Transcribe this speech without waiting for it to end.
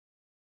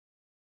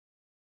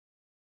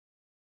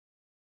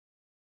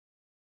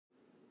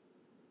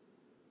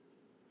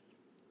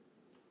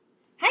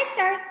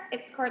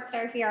it's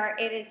Courtstar here.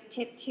 It is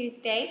Tip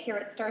Tuesday here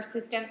at Star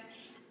Systems,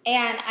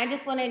 and I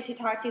just wanted to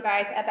talk to you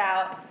guys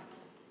about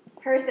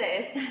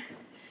purses.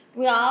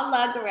 We all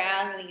lug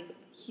around these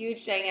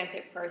huge,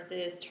 gigantic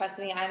purses. Trust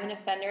me, I'm an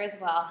offender as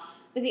well.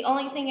 But the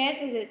only thing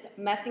is it's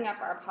messing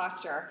up our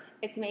posture.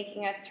 It's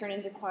making us turn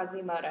into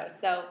Quasimodo.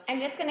 So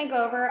I'm just going to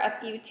go over a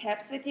few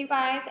tips with you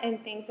guys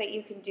and things that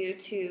you can do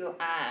to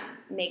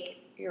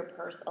make your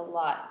purse a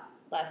lot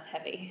less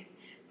heavy.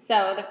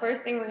 So the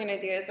first thing we're going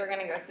to do is we're going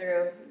to go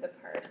through the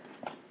purse.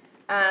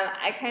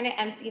 I kind of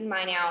emptied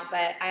mine out,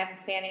 but I have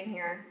a fan in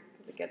here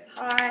because it gets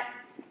hot.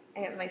 I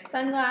have my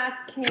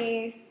sunglass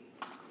case.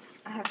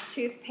 I have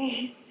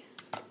toothpaste.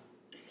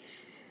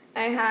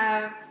 I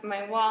have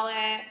my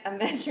wallet, a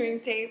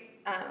measuring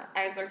tape.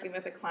 I was working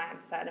with a client,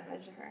 so I had to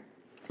measure her.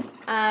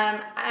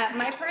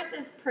 My purse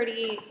is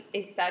pretty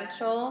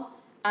essential,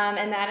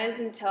 and that is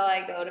until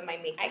I go to my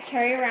makeup. I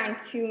carry around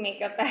 2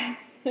 makeup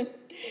bags, if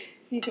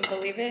you can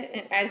believe it,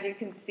 and as you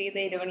can see,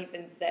 they don't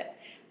even zip.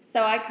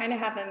 So I kind of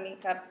have a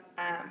makeup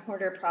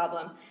hoarder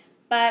problem.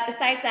 But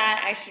besides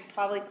that, I should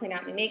probably clean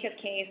out my makeup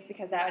case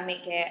because that would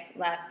make it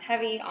less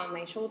heavy on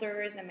my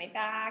shoulders and my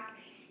back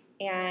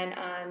and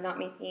not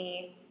make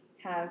me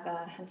have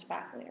a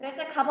hunchback later. There's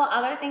a couple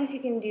other things you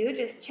can do.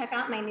 Just check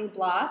out my new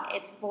blog.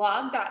 It's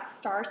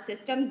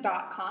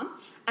blog.starsystems.com.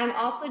 I'm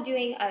also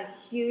doing a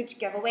huge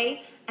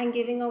giveaway. I'm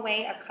giving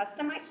away a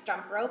customized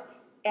jump rope,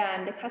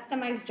 and the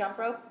customized jump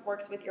rope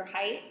works with your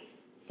height,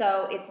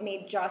 so it's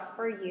made just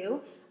for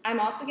you. I'm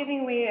also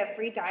giving away a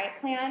free diet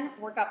plan,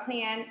 workout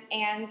plan,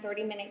 and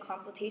 30-minute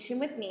consultation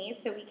with me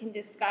so we can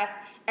discuss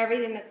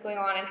everything that's going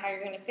on and how you're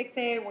going to fix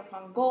it, work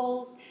on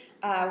goals,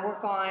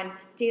 work on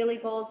daily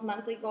goals,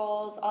 monthly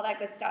goals, all that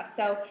good stuff.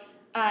 So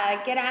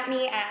get at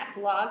me at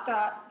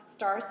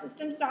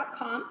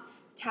blog.starsystems.com,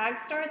 tag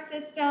Star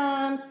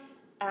Systems,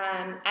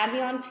 add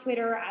me on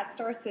Twitter at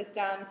Star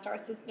Systems, Star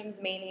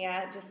Systems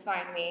Mania. Just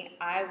find me.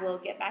 I will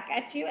get back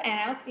at you,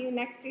 and I'll see you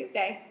next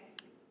Tuesday.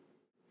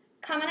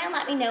 Comment and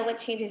let me know what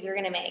changes you're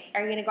going to make.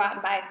 Are you going to go out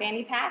and buy a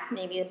fanny pack,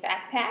 maybe a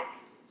backpack?